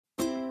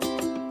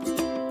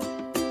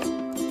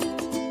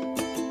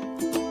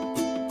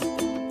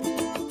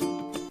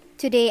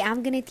Today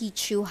I'm gonna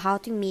teach you how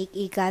to make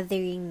a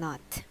gathering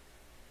knot.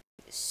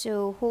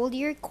 So hold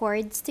your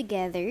cords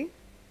together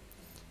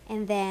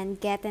and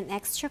then get an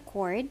extra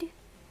cord,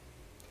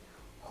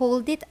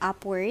 hold it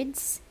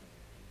upwards,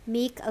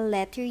 make a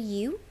letter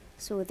U,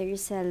 so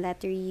there's a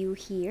letter U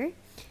here,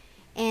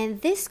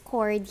 and this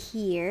cord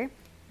here,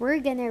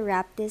 we're gonna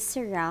wrap this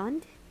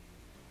around.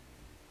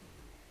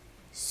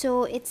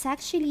 So it's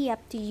actually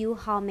up to you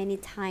how many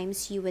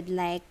times you would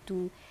like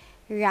to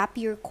wrap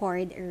your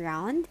cord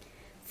around.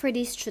 For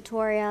this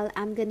tutorial,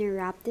 I'm gonna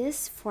wrap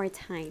this 4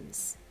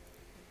 times.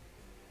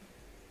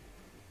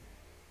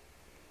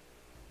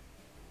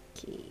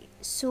 Okay,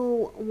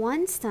 so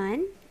once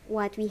done,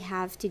 what we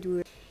have to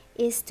do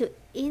is to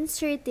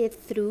insert it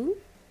through.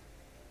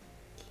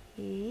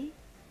 Okay.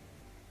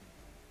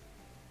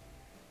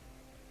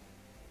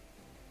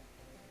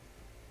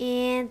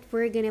 And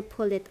we're gonna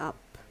pull it up.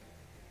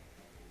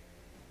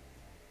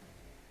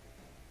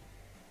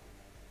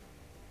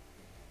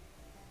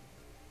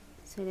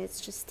 So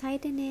let's just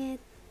tighten it.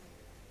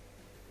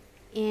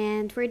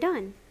 And we're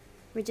done.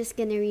 We're just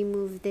gonna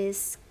remove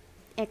this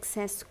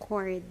excess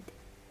cord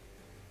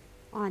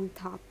on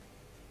top.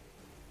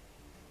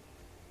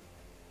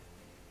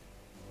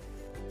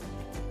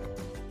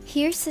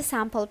 Here's a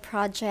sample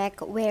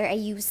project where I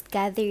used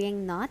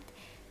gathering knot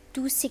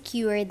to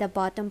secure the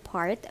bottom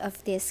part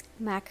of this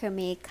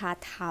macrame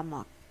cat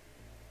hammock.